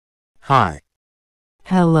Hi.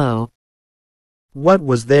 Hello. What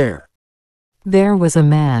was there? There was a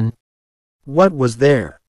man. What was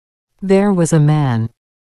there? There was a man.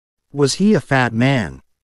 Was he a fat man?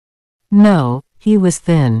 No, he was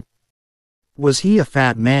thin. Was he a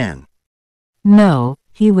fat man? No,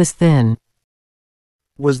 he was thin.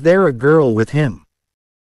 Was there a girl with him?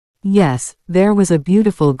 Yes, there was a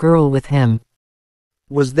beautiful girl with him.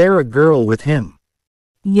 Was there a girl with him?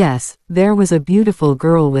 Yes, there was a beautiful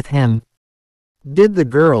girl with him. Did the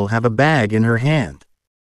girl have a bag in her hand?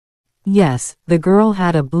 Yes, the girl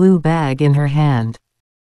had a blue bag in her hand.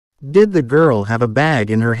 Did the girl have a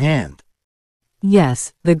bag in her hand?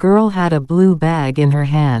 Yes, the girl had a blue bag in her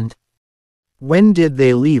hand. When did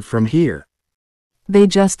they leave from here? They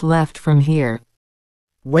just left from here.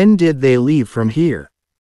 When did they leave from here?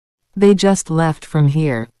 They just left from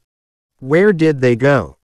here. Where did they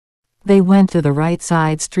go? They went to the right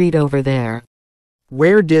side street over there.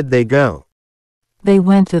 Where did they go? They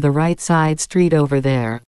went to the right side street over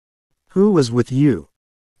there. Who was with you?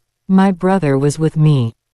 My brother was with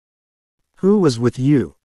me. Who was with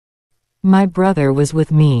you? My brother was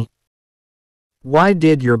with me. Why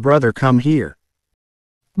did your brother come here?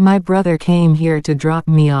 My brother came here to drop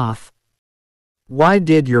me off. Why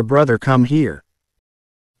did your brother come here?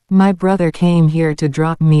 My brother came here to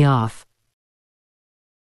drop me off.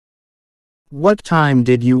 What time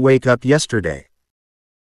did you wake up yesterday?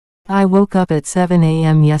 I woke up at 7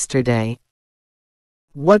 a.m. yesterday.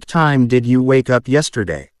 What time did you wake up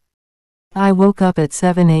yesterday? I woke up at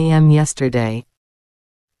 7 a.m. yesterday.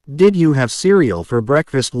 Did you have cereal for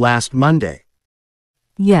breakfast last Monday?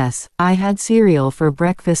 Yes, I had cereal for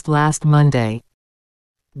breakfast last Monday.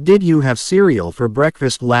 Did you have cereal for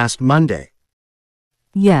breakfast last Monday?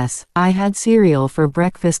 Yes, I had cereal for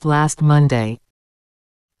breakfast last Monday.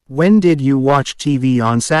 When did you watch TV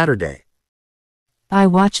on Saturday? I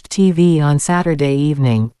watched TV on Saturday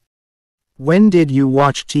evening. When did you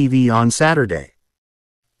watch TV on Saturday?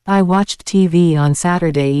 I watched TV on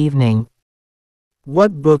Saturday evening.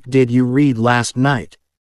 What book did you read last night?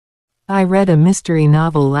 I read a mystery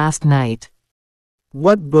novel last night.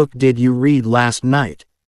 What book did you read last night?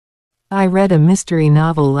 I read a mystery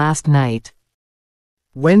novel last night.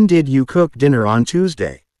 When did you cook dinner on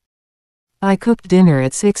Tuesday? I cooked dinner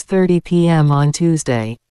at 6:30 p.m. on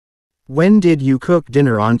Tuesday. When did you cook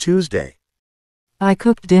dinner on Tuesday? I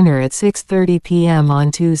cooked dinner at 6:30 p.m. on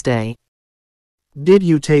Tuesday. Did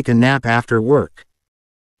you take a nap after work?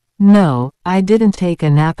 No, I didn't take a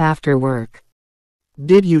nap after work.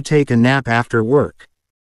 Did you take a nap after work?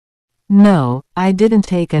 No, I didn't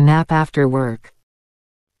take a nap after work.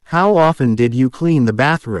 How often did you clean the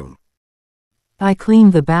bathroom? I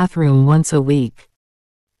cleaned the bathroom once a week.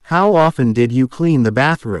 How often did you clean the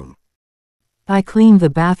bathroom? I cleaned the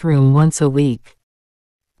bathroom once a week.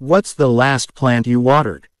 What's the last plant you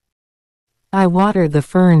watered? I watered the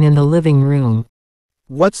fern in the living room.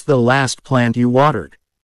 What's the last plant you watered?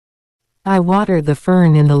 I watered the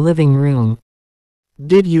fern in the living room.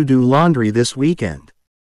 Did you do laundry this weekend?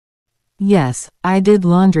 Yes, I did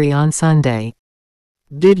laundry on Sunday.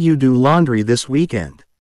 Did you do laundry this weekend?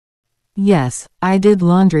 Yes, I did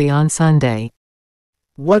laundry on Sunday.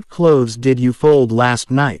 What clothes did you fold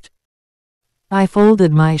last night? I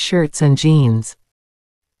folded my shirts and jeans.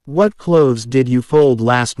 What clothes did you fold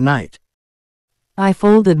last night? I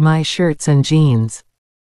folded my shirts and jeans.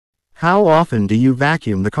 How often do you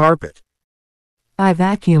vacuum the carpet? I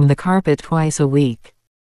vacuum the carpet twice a week.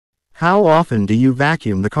 How often do you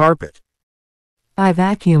vacuum the carpet? I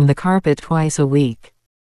vacuum the carpet twice a week.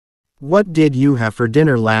 What did you have for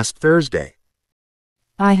dinner last Thursday?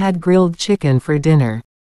 I had grilled chicken for dinner.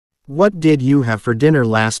 What did you have for dinner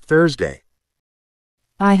last Thursday?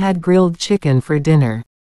 I had grilled chicken for dinner.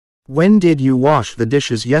 When did you wash the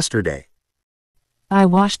dishes yesterday? I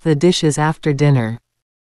washed the dishes after dinner.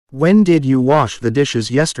 When did you wash the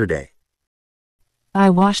dishes yesterday?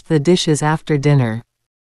 I washed the dishes after dinner.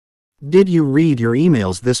 Did you read your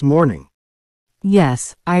emails this morning?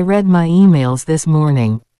 Yes, I read my emails this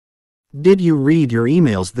morning. Did you read your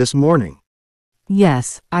emails this morning?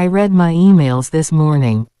 Yes, I read my emails this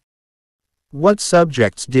morning. What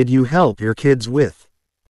subjects did you help your kids with?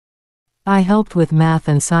 I helped with math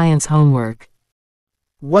and science homework.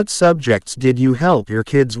 What subjects did you help your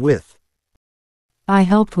kids with? I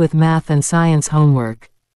helped with math and science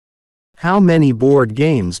homework. How many board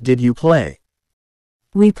games did you play?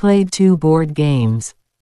 We played 2 board games.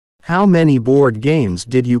 How many board games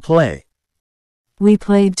did you play? We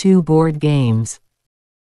played 2 board games.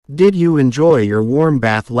 Did you enjoy your warm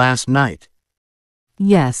bath last night?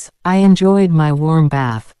 Yes, I enjoyed my warm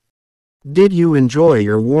bath. Did you enjoy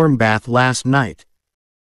your warm bath last night?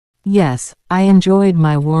 Yes, I enjoyed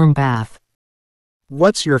my warm bath.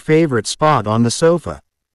 What's your favorite spot on the sofa?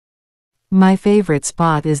 My favorite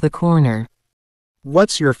spot is the corner.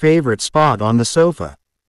 What's your favorite spot on the sofa?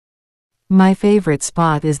 My favorite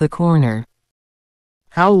spot is the corner.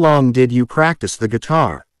 How long did you practice the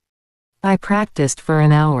guitar? I practiced for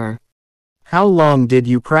an hour. How long did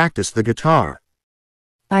you practice the guitar?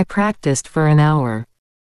 I practiced for an hour.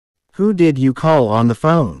 Who did you call on the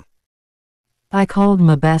phone? I called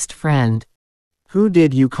my best friend. Who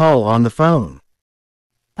did you call on the phone?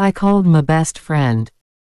 I called my best friend.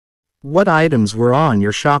 What items were on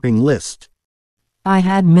your shopping list? I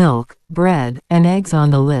had milk, bread, and eggs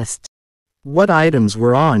on the list. What items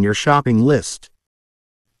were on your shopping list?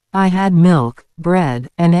 I had milk, bread,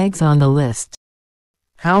 and eggs on the list.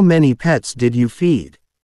 How many pets did you feed?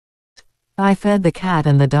 I fed the cat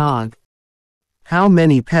and the dog. How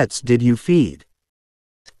many pets did you feed?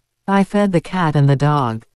 I fed the cat and the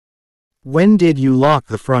dog. When did you lock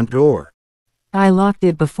the front door? I locked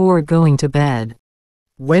it before going to bed.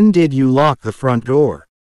 When did you lock the front door?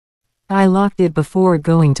 I locked it before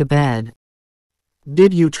going to bed.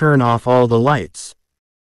 Did you turn off all the lights?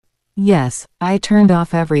 Yes, I turned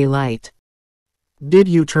off every light. Did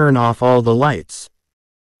you turn off all the lights?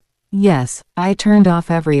 Yes, I turned off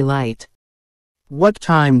every light. What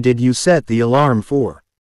time did you set the alarm for?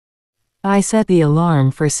 I set the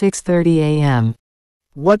alarm for 6:30 a.m.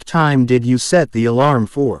 What time did you set the alarm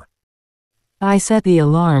for? I set the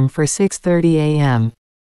alarm for 6:30 a.m.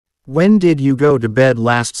 When did you go to bed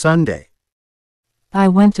last Sunday? I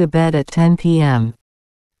went to bed at 10 p.m.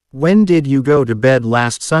 When did you go to bed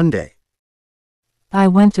last Sunday? I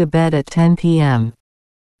went to bed at 10 p.m.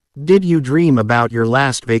 Did you dream about your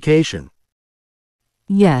last vacation?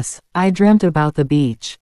 Yes, I dreamt about the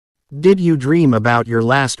beach. Did you dream about your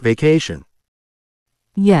last vacation?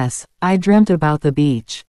 Yes, I dreamt about the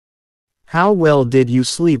beach. How well did you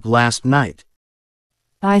sleep last night?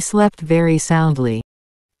 I slept very soundly.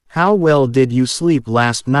 How well did you sleep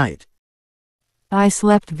last night? I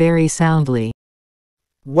slept very soundly.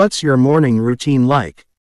 What's your morning routine like?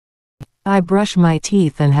 I brush my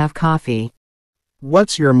teeth and have coffee.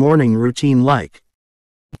 What's your morning routine like?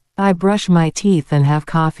 I brush my teeth and have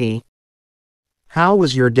coffee. How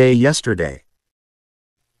was your day yesterday?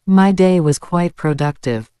 My day was quite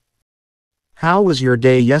productive. How was your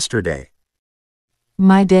day yesterday?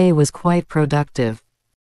 My day was quite productive.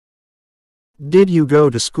 Did you go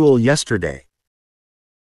to school yesterday?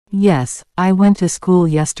 Yes, I went to school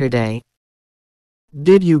yesterday.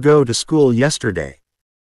 Did you go to school yesterday?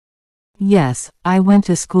 Yes, I went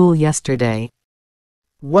to school yesterday.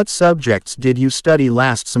 What subjects did you study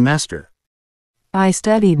last semester? I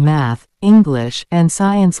studied math, English, and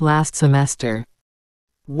science last semester.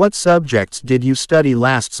 What subjects did you study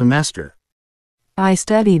last semester? I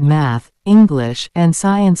studied math, English, and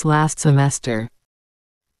science last semester.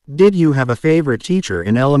 Did you have a favorite teacher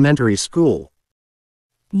in elementary school?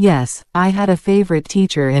 Yes, I had a favorite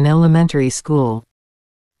teacher in elementary school.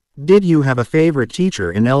 Did you have a favorite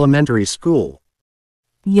teacher in elementary school?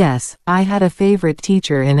 Yes, I had a favorite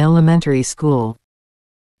teacher in elementary school.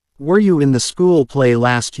 Were you in the school play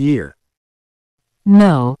last year?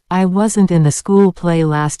 No, I wasn't in the school play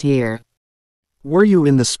last year. Were you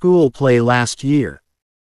in the school play last year?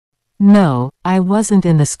 No, I wasn't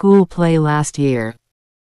in the school play last year.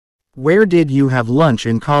 Where did you have lunch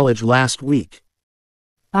in college last week?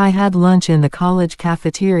 I had lunch in the college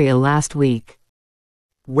cafeteria last week.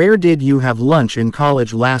 Where did you have lunch in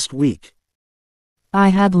college last week? I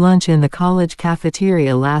had lunch in the college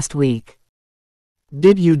cafeteria last week.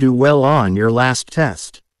 Did you do well on your last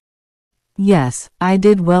test? Yes, I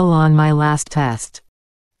did well on my last test.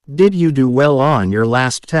 Did you do well on your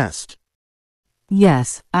last test?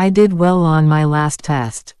 Yes, I did well on my last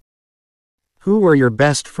test. Who were your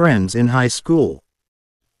best friends in high school?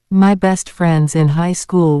 My best friends in high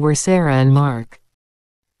school were Sarah and Mark.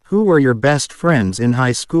 Who were your best friends in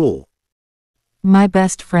high school? My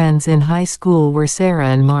best friends in high school were Sarah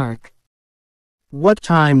and Mark. What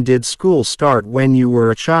time did school start when you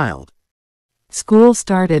were a child? School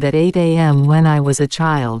started at 8 a.m. when I was a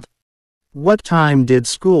child. What time did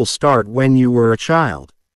school start when you were a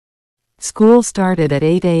child? School started at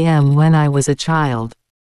 8 a.m. when I was a child.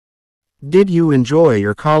 Did you enjoy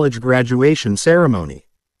your college graduation ceremony?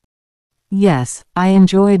 Yes, I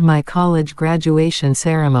enjoyed my college graduation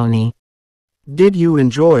ceremony. Did you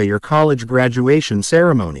enjoy your college graduation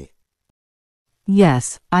ceremony?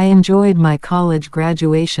 Yes, I enjoyed my college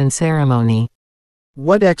graduation ceremony.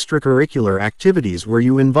 What extracurricular activities were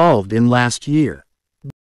you involved in last year?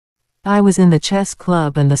 I was in the chess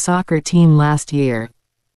club and the soccer team last year.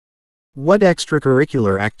 What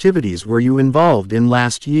extracurricular activities were you involved in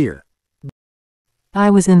last year? I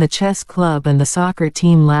was in the chess club and the soccer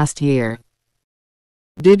team last year.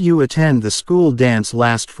 Did you attend the school dance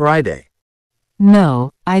last Friday?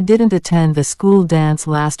 No, I didn't attend the school dance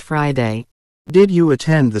last Friday. Did you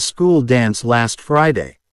attend the school dance last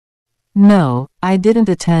Friday? No, I didn't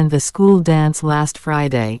attend the school dance last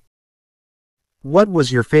Friday. What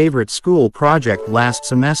was your favorite school project last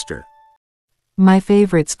semester? My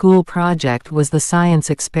favorite school project was the science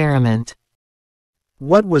experiment.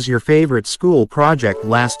 What was your favorite school project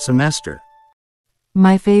last semester?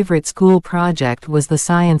 My favorite school project was the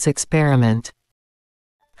science experiment.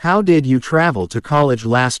 How did you travel to college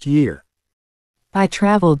last year? I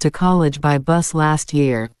traveled to college by bus last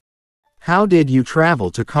year. How did you travel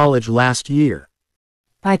to college last year?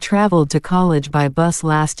 I traveled to college by bus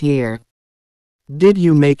last year. Did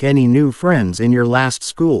you make any new friends in your last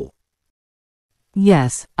school?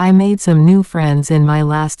 Yes, I made some new friends in my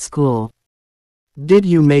last school. Did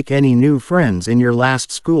you make any new friends in your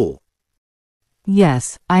last school?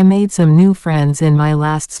 Yes, I made some new friends in my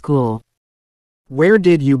last school. Where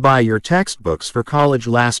did you buy your textbooks for college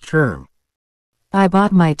last term? I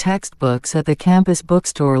bought my textbooks at the campus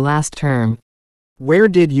bookstore last term. Where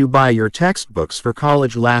did you buy your textbooks for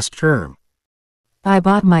college last term? I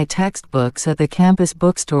bought my textbooks at the campus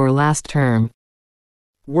bookstore last term.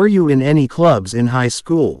 Were you in any clubs in high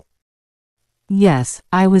school? Yes,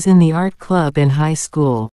 I was in the art club in high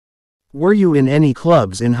school. Were you in any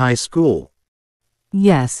clubs in high school?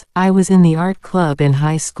 Yes, I was in the art club in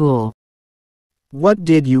high school. What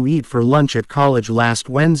did you eat for lunch at college last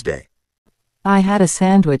Wednesday? I had a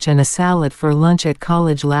sandwich and a salad for lunch at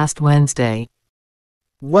college last Wednesday.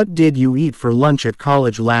 What did you eat for lunch at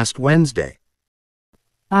college last Wednesday?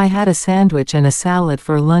 I had a sandwich and a salad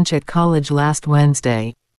for lunch at college last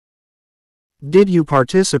Wednesday. Did you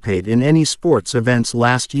participate in any sports events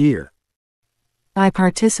last year? I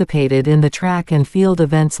participated in the track and field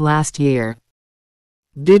events last year.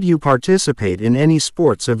 Did you participate in any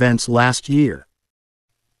sports events last year?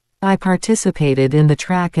 I participated in the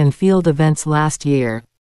track and field events last year.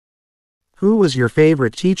 Who was your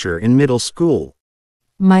favorite teacher in middle school?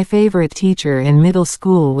 My favorite teacher in middle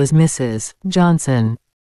school was Mrs. Johnson.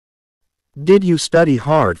 Did you study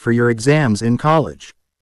hard for your exams in college?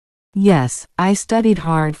 Yes, I studied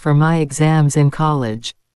hard for my exams in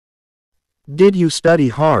college. Did you study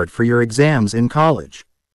hard for your exams in college?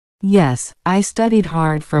 Yes, I studied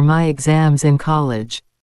hard for my exams in college.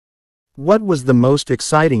 What was the most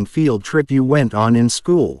exciting field trip you went on in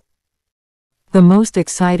school? The most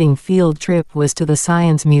exciting field trip was to the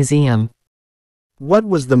Science Museum. What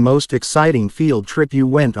was the most exciting field trip you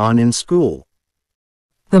went on in school?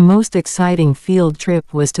 The most exciting field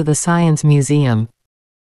trip was to the Science Museum.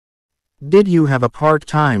 Did you have a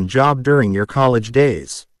part-time job during your college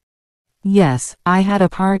days? Yes, I had a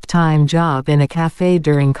part-time job in a cafe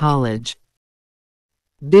during college.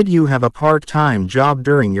 Did you have a part-time job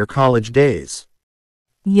during your college days?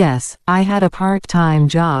 Yes, I had a part-time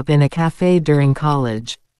job in a cafe during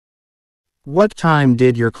college. What time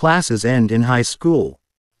did your classes end in high school?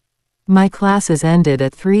 My classes ended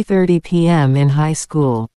at 3:30 p.m. in high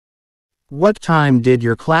school. What time did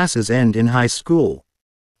your classes end in high school?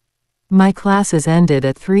 My classes ended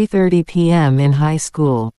at 3:30 p.m. in high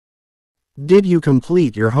school. Did you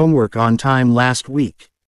complete your homework on time last week?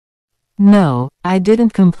 No, I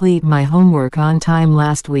didn't complete my homework on time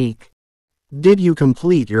last week. Did you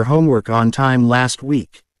complete your homework on time last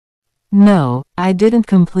week? No, I didn't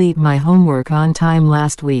complete my homework on time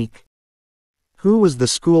last week. Who was the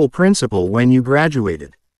school principal when you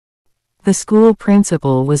graduated? The school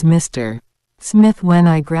principal was Mr. Smith when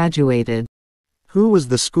I graduated. Who was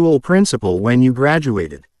the school principal when you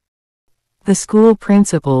graduated? The school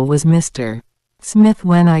principal was Mr. Smith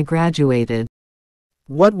when I graduated.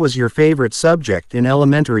 What was your favorite subject in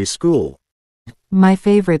elementary school? My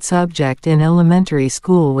favorite subject in elementary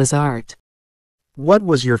school was art. What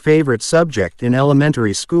was your favorite subject in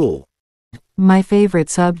elementary school? My favorite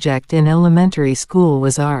subject in elementary school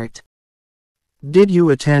was art. Did you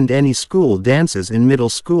attend any school dances in middle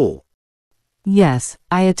school? Yes,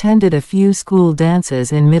 I attended a few school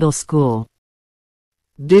dances in middle school.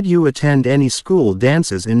 Did you attend any school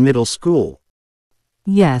dances in middle school?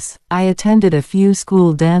 Yes, I attended a few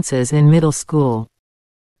school dances in middle school.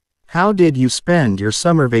 How did you spend your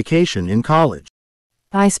summer vacation in college?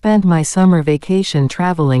 I spent my summer vacation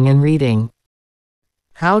traveling and reading.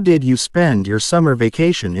 How did you spend your summer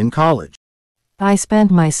vacation in college? I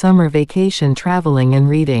spent my summer vacation traveling and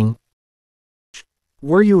reading.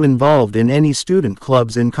 Were you involved in any student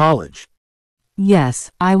clubs in college? Yes,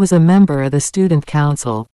 I was a member of the student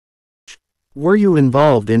council. Were you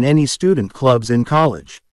involved in any student clubs in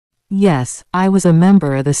college? Yes, I was a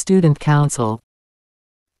member of the student council.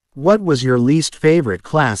 What was your least favorite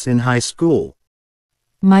class in high school?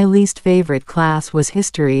 My least favorite class was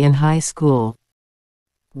history in high school.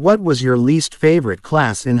 What was your least favorite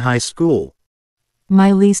class in high school?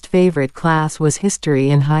 My least favorite class was history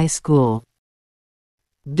in high school.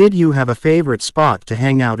 Did you have a favorite spot to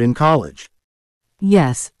hang out in college?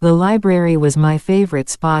 Yes, the library was my favorite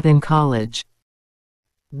spot in college.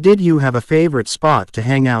 Did you have a favorite spot to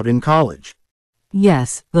hang out in college?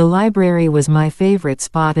 Yes, the library was my favorite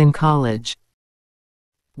spot in college.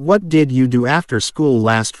 What did you do after school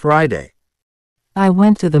last Friday? I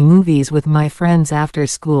went to the movies with my friends after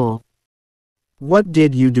school. What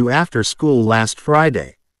did you do after school last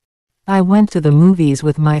Friday? I went to the movies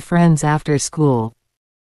with my friends after school.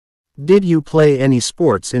 Did you play any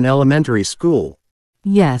sports in elementary school?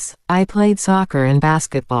 Yes, I played soccer and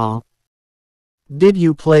basketball. Did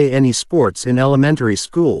you play any sports in elementary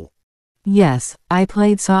school? Yes, I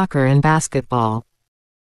played soccer and basketball.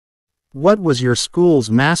 What was your school's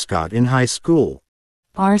mascot in high school?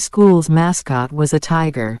 Our school's mascot was a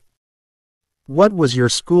tiger. What was your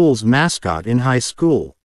school's mascot in high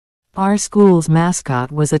school? Our school's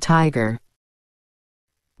mascot was a tiger.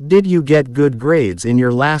 Did you get good grades in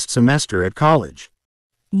your last semester at college?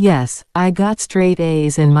 Yes, I got straight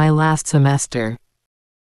A's in my last semester.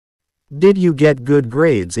 Did you get good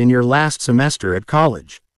grades in your last semester at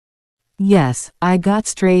college? Yes, I got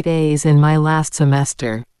straight A's in my last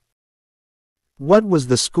semester. What was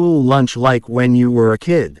the school lunch like when you were a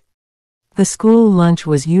kid? The school lunch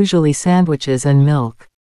was usually sandwiches and milk.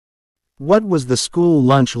 What was the school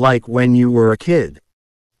lunch like when you were a kid?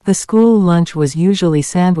 The school lunch was usually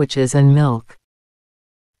sandwiches and milk.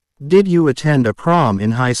 Did you attend a prom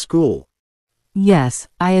in high school? Yes,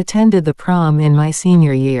 I attended the prom in my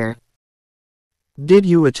senior year. Did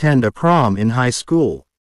you attend a prom in high school?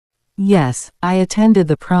 Yes, I attended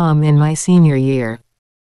the prom in my senior year.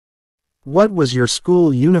 What was your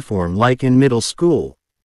school uniform like in middle school?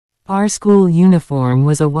 Our school uniform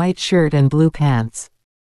was a white shirt and blue pants.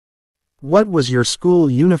 What was your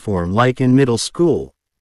school uniform like in middle school?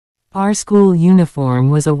 Our school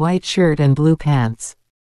uniform was a white shirt and blue pants.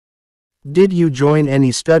 Did you join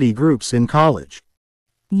any study groups in college?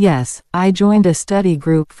 Yes, I joined a study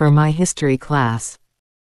group for my history class.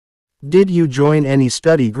 Did you join any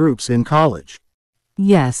study groups in college?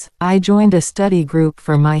 Yes, I joined a study group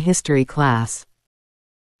for my history class.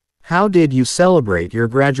 How did you celebrate your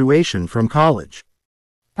graduation from college?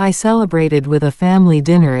 I celebrated with a family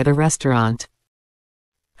dinner at a restaurant.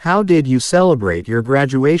 How did you celebrate your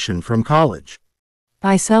graduation from college?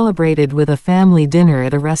 I celebrated with a family dinner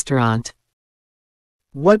at a restaurant.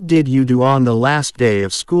 What did you do on the last day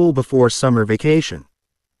of school before summer vacation?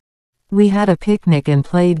 We had a picnic and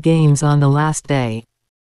played games on the last day.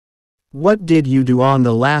 What did you do on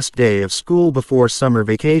the last day of school before summer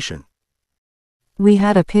vacation? We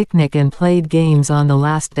had a picnic and played games on the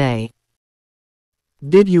last day.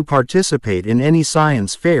 Did you participate in any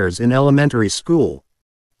science fairs in elementary school?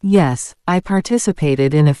 Yes, I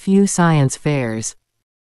participated in a few science fairs.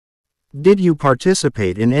 Did you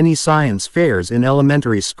participate in any science fairs in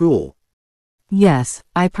elementary school? Yes,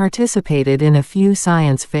 I participated in a few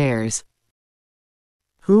science fairs.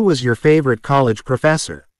 Who was your favorite college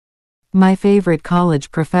professor? My favorite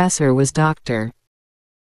college professor was Dr.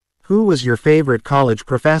 Who was your favorite college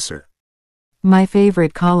professor? My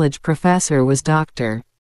favorite college professor was Dr.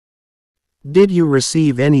 Did you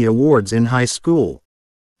receive any awards in high school?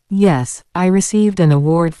 Yes, I received an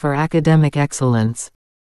award for academic excellence.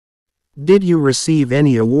 Did you receive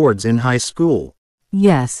any awards in high school?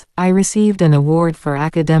 Yes, I received an award for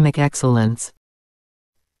academic excellence.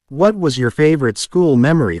 What was your favorite school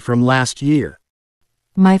memory from last year?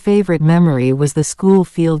 My favorite memory was the school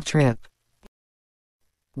field trip.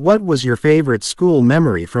 What was your favorite school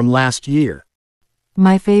memory from last year?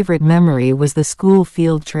 My favorite memory was the school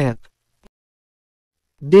field trip.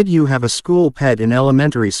 Did you have a school pet in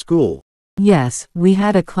elementary school? Yes, we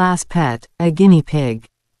had a class pet, a guinea pig.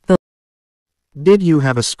 Did you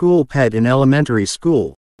have a school pet in elementary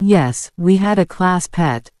school? Yes, we had a class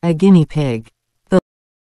pet, a guinea pig.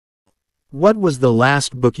 What was the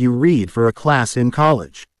last book you read for a class in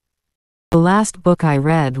college? The last book I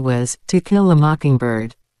read was To Kill a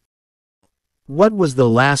Mockingbird. What was the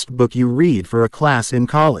last book you read for a class in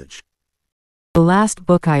college? The last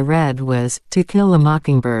book I read was To Kill a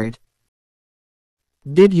Mockingbird.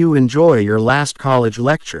 Did you enjoy your last college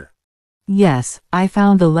lecture? Yes, I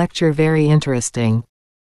found the lecture very interesting.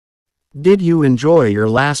 Did you enjoy your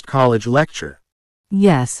last college lecture?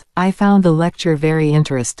 Yes, I found the lecture very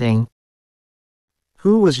interesting.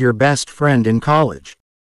 Who was your best friend in college?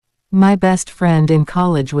 My best friend in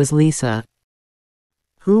college was Lisa.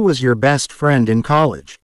 Who was your best friend in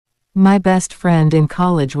college? My best friend in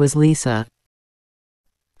college was Lisa.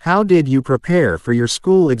 How did you prepare for your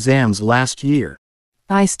school exams last year?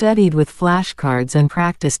 I studied with flashcards and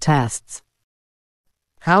practice tests.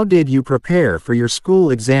 How did you prepare for your school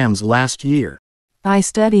exams last year? I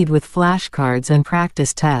studied with flashcards and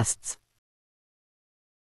practice tests.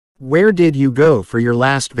 Where did you go for your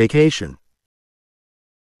last vacation?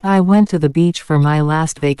 I went to the beach for my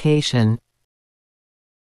last vacation.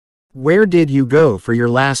 Where did you go for your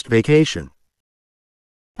last vacation?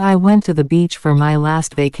 I went to the beach for my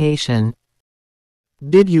last vacation.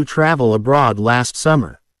 Did you travel abroad last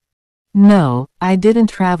summer? No, I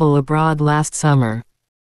didn't travel abroad last summer.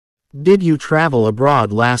 Did you travel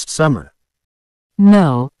abroad last summer?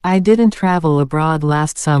 No, I didn't travel abroad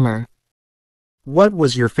last summer. What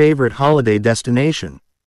was your favorite holiday destination?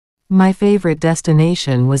 My favorite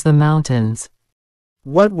destination was the mountains.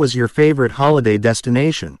 What was your favorite holiday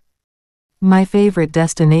destination? My favorite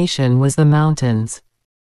destination was the mountains.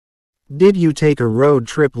 Did you take a road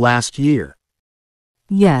trip last year?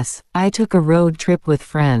 Yes, I took a road trip with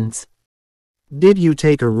friends. Did you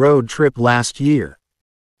take a road trip last year?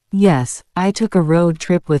 Yes, I took a road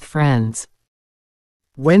trip with friends.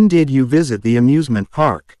 When did you visit the amusement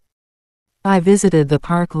park? I visited the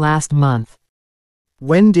park last month.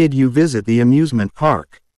 When did you visit the amusement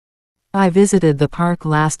park? I visited the park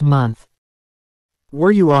last month.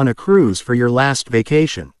 Were you on a cruise for your last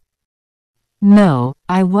vacation? No,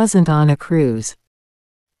 I wasn't on a cruise.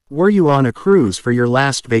 Were you on a cruise for your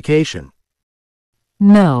last vacation?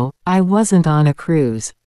 No, I wasn't on a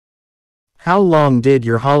cruise. How long did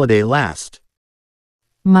your holiday last?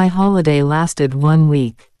 My holiday lasted 1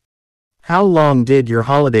 week. How long did your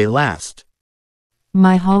holiday last?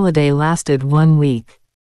 My holiday lasted 1 week.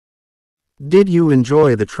 Did you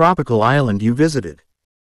enjoy the tropical island you visited?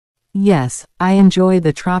 Yes, I enjoyed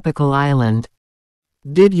the tropical island.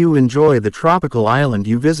 Did you enjoy the tropical island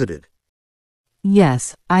you visited?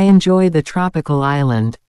 Yes, I enjoyed the tropical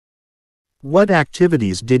island. What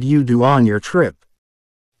activities did you do on your trip?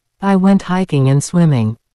 I went hiking and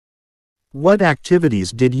swimming. What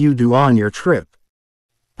activities did you do on your trip?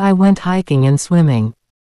 I went hiking and swimming.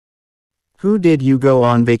 Who did you go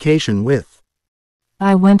on vacation with?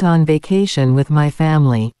 I went on vacation with my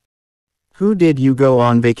family. Who did you go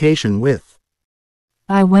on vacation with?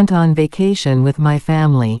 I went on vacation with my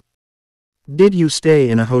family. Did you stay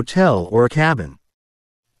in a hotel or a cabin?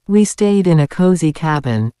 We stayed in a cozy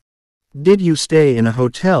cabin. Did you stay in a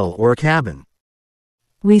hotel or a cabin?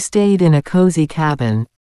 We stayed in a cozy cabin.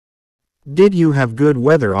 Did you have good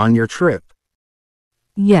weather on your trip?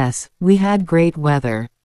 Yes, we had great weather.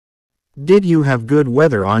 Did you have good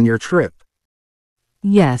weather on your trip?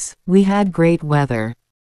 Yes, we had great weather.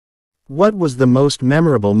 What was the most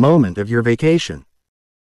memorable moment of your vacation?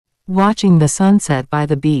 Watching the sunset by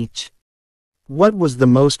the beach. What was the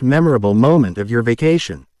most memorable moment of your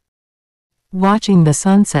vacation? Watching the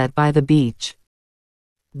sunset by the beach.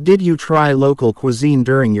 Did you try local cuisine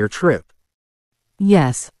during your trip?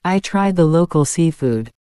 Yes, I tried the local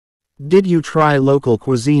seafood. Did you try local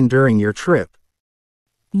cuisine during your trip?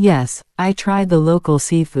 Yes, I tried the local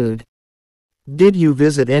seafood. Did you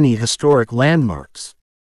visit any historic landmarks?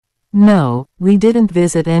 No, we didn't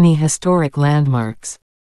visit any historic landmarks.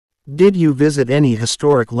 Did you visit any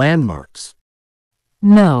historic landmarks?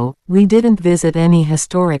 No, we didn't visit any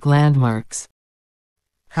historic landmarks.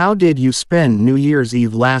 How did you spend New Year's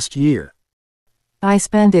Eve last year? I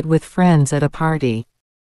spent it with friends at a party.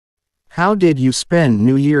 How did you spend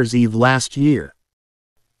New Year's Eve last year?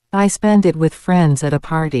 I spent it with friends at a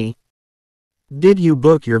party. Did you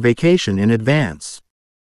book your vacation in advance?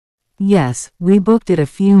 Yes, we booked it a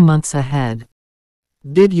few months ahead.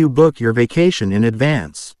 Did you book your vacation in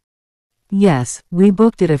advance? Yes, we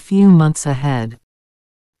booked it a few months ahead.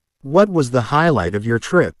 What was the highlight of your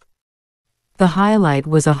trip? The highlight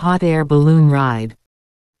was a hot air balloon ride.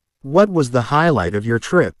 What was the highlight of your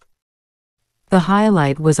trip? The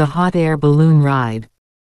highlight was a hot air balloon ride.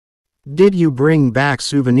 Did you bring back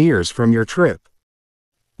souvenirs from your trip?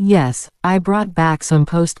 Yes, I brought back some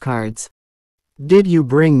postcards. Did you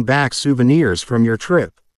bring back souvenirs from your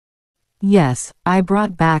trip? Yes, I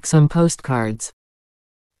brought back some postcards.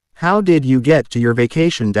 How did you get to your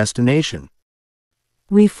vacation destination?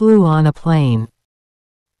 We flew on a plane.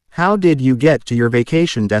 How did you get to your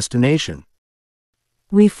vacation destination?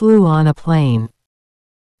 We flew on a plane.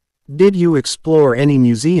 Did you explore any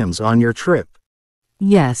museums on your trip?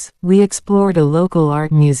 Yes, we explored a local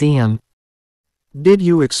art museum. Did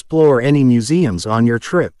you explore any museums on your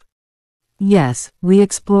trip? Yes, we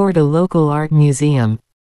explored a local art museum.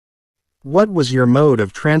 What was your mode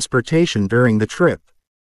of transportation during the trip?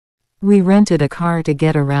 We rented a car to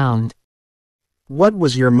get around. What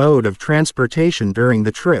was your mode of transportation during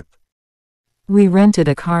the trip? We rented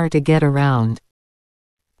a car to get around.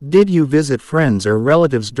 Did you visit friends or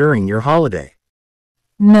relatives during your holiday?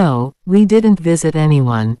 No, we didn't visit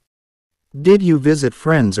anyone. Did you visit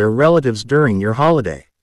friends or relatives during your holiday?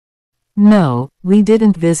 No, we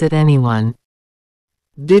didn't visit anyone.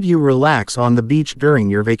 Did you relax on the beach during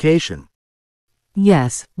your vacation?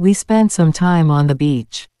 Yes, we spent some time on the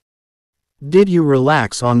beach. Did you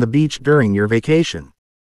relax on the beach during your vacation?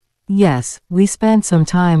 Yes, we spent some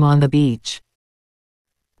time on the beach.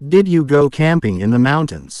 Did you go camping in the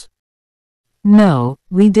mountains? No,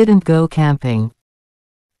 we didn't go camping.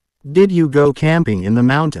 Did you go camping in the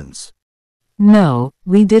mountains? No,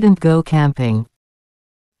 we didn't go camping.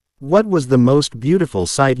 What was the most beautiful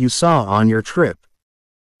sight you saw on your trip?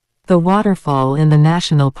 The waterfall in the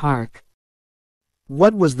national park.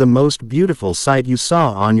 What was the most beautiful sight you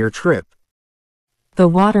saw on your trip? The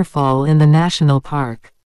waterfall in the national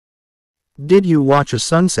park. Did you watch a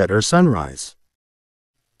sunset or sunrise?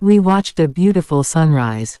 We watched a beautiful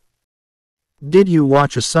sunrise. Did you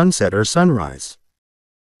watch a sunset or sunrise?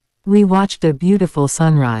 We watched a beautiful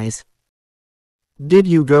sunrise. Did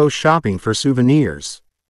you go shopping for souvenirs?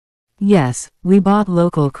 Yes, we bought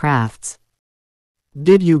local crafts.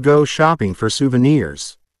 Did you go shopping for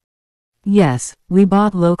souvenirs? Yes, we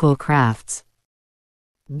bought local crafts.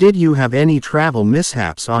 Did you have any travel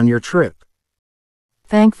mishaps on your trip?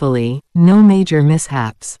 Thankfully, no major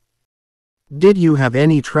mishaps. Did you have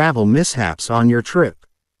any travel mishaps on your trip?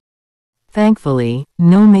 Thankfully,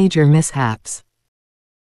 no major mishaps.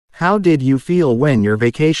 How did you feel when your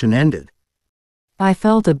vacation ended? I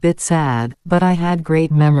felt a bit sad, but I had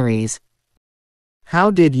great memories.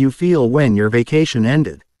 How did you feel when your vacation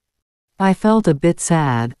ended? I felt a bit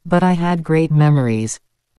sad, but I had great memories.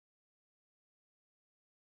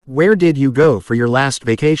 Where did you go for your last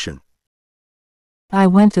vacation? I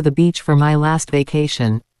went to the beach for my last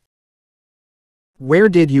vacation. Where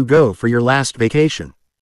did you go for your last vacation?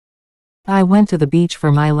 I went to the beach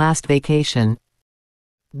for my last vacation.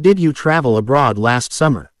 Did you travel abroad last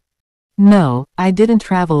summer? No, I didn't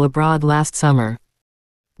travel abroad last summer.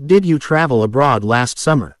 Did you travel abroad last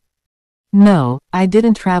summer? No, I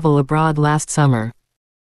didn't travel abroad last summer.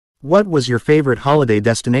 What was your favorite holiday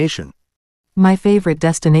destination? My favorite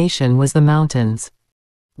destination was the mountains.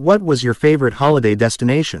 What was your favorite holiday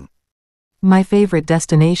destination? My favorite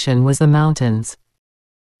destination was the mountains.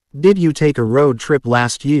 Did you take a road trip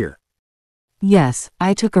last year? Yes,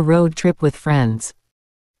 I took a road trip with friends.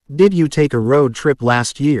 Did you take a road trip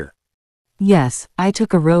last year? Yes, I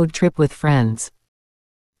took a road trip with friends.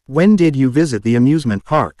 When did you visit the amusement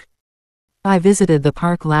park? I visited the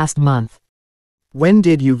park last month. When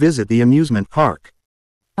did you visit the amusement park?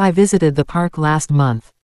 I visited the park last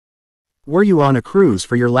month. Were you on a cruise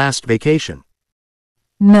for your last vacation?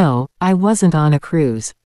 No, I wasn't on a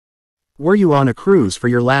cruise. Were you on a cruise for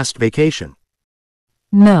your last vacation?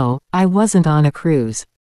 No, I wasn't on a cruise.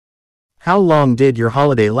 How long did your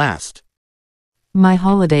holiday last? My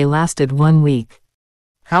holiday lasted 1 week.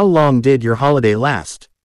 How long did your holiday last?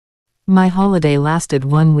 My holiday lasted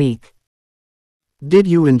 1 week. Did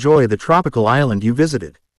you enjoy the tropical island you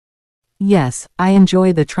visited? Yes, I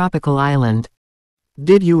enjoyed the tropical island.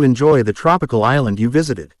 Did you enjoy the tropical island you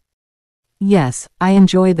visited? Yes, I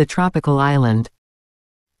enjoyed the tropical island.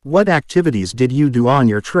 What activities did you do on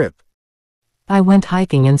your trip? I went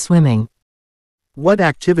hiking and swimming. What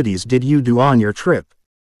activities did you do on your trip?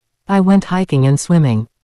 I went hiking and swimming.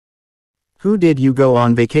 Who did you go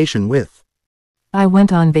on vacation with? I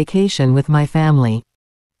went on vacation with my family.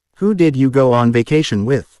 Who did you go on vacation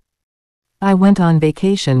with? I went on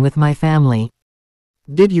vacation with my family.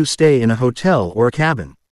 Did you stay in a hotel or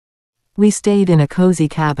cabin? We stayed in a cozy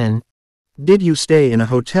cabin. Did you stay in a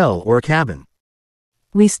hotel or cabin?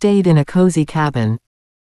 We stayed in a cozy cabin.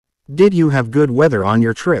 Did you have good weather on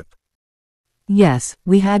your trip? Yes,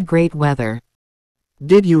 we had great weather.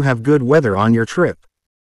 Did you have good weather on your trip?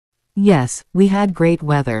 Yes, we had great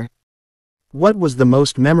weather. What was the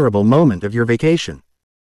most memorable moment of your vacation?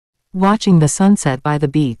 Watching the sunset by the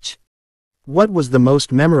beach. What was the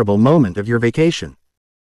most memorable moment of your vacation?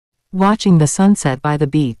 Watching the sunset by the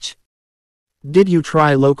beach. Did you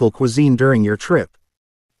try local cuisine during your trip?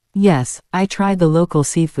 Yes, I tried the local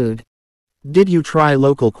seafood. Did you try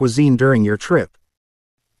local cuisine during your trip?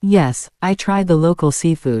 Yes, I tried the local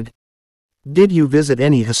seafood. Did you visit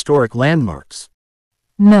any historic landmarks?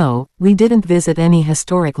 No, we didn't visit any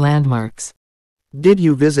historic landmarks. Did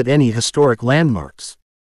you visit any historic landmarks?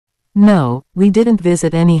 No, we didn't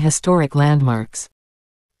visit any historic landmarks.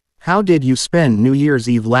 How did you spend New Year's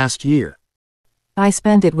Eve last year? I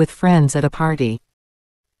spent it with friends at a party.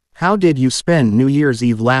 How did you spend New Year's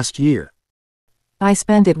Eve last year? I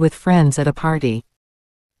spent it with friends at a party.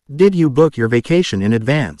 Did you book your vacation in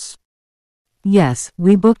advance? Yes,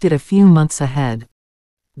 we booked it a few months ahead.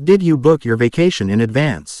 Did you book your vacation in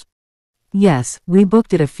advance? Yes, we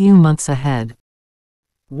booked it a few months ahead.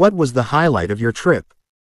 What was the highlight of your trip?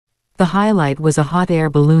 The highlight was a hot air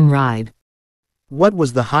balloon ride. What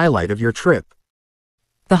was the highlight of your trip?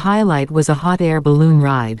 The highlight was a hot air balloon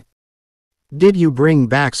ride. Did you bring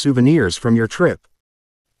back souvenirs from your trip?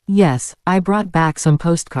 Yes, I brought back some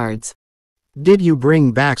postcards. Did you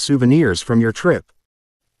bring back souvenirs from your trip?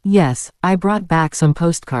 Yes, I brought back some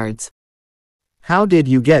postcards. How did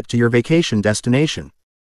you get to your vacation destination?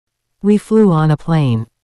 We flew on a plane.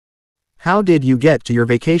 How did you get to your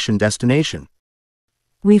vacation destination?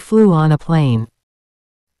 We flew on a plane.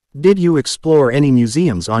 Did you explore any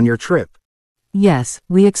museums on your trip? Yes,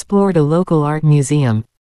 we explored a local art museum.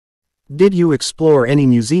 Did you explore any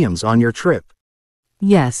museums on your trip?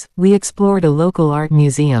 Yes, we explored a local art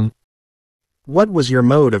museum. What was your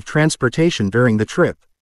mode of transportation during the trip?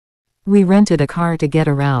 We rented a car to get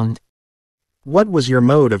around. What was your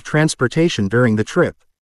mode of transportation during the trip?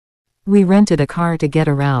 We rented a car to get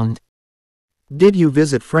around. Did you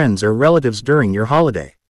visit friends or relatives during your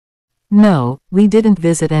holiday? No, we didn't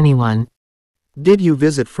visit anyone. Did you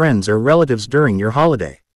visit friends or relatives during your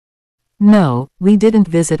holiday? No, we didn't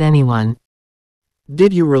visit anyone.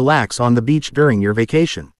 Did you relax on the beach during your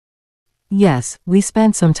vacation? Yes, we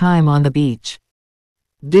spent some time on the beach.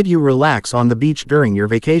 Did you relax on the beach during your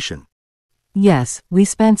vacation? Yes, we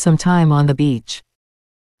spent some time on the beach.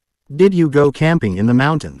 Did you go camping in the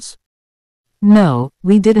mountains? No,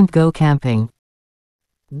 we didn't go camping.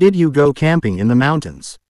 Did you go camping in the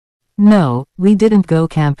mountains? No, we didn't go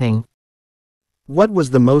camping. What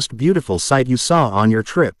was the most beautiful sight you saw on your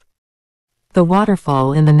trip? The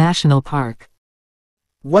waterfall in the national park.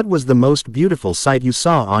 What was the most beautiful sight you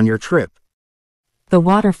saw on your trip? The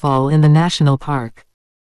waterfall in the national park.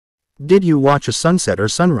 Did you watch a sunset or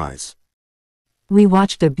sunrise? We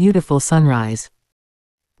watched a beautiful sunrise.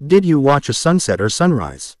 Did you watch a sunset or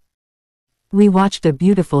sunrise? We watched a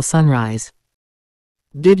beautiful sunrise.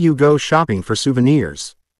 Did you go shopping for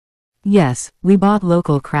souvenirs? Yes, we bought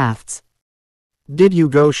local crafts. Did you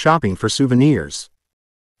go shopping for souvenirs?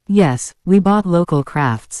 Yes, we bought local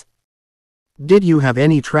crafts. Did you have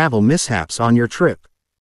any travel mishaps on your trip?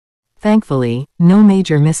 Thankfully, no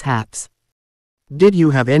major mishaps. Did you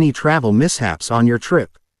have any travel mishaps on your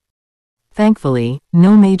trip? Thankfully,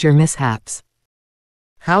 no major mishaps.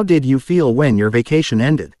 How did you feel when your vacation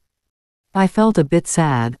ended? I felt a bit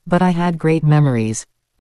sad, but I had great memories.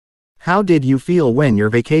 How did you feel when your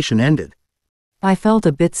vacation ended? I felt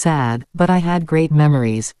a bit sad, but I had great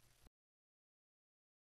memories.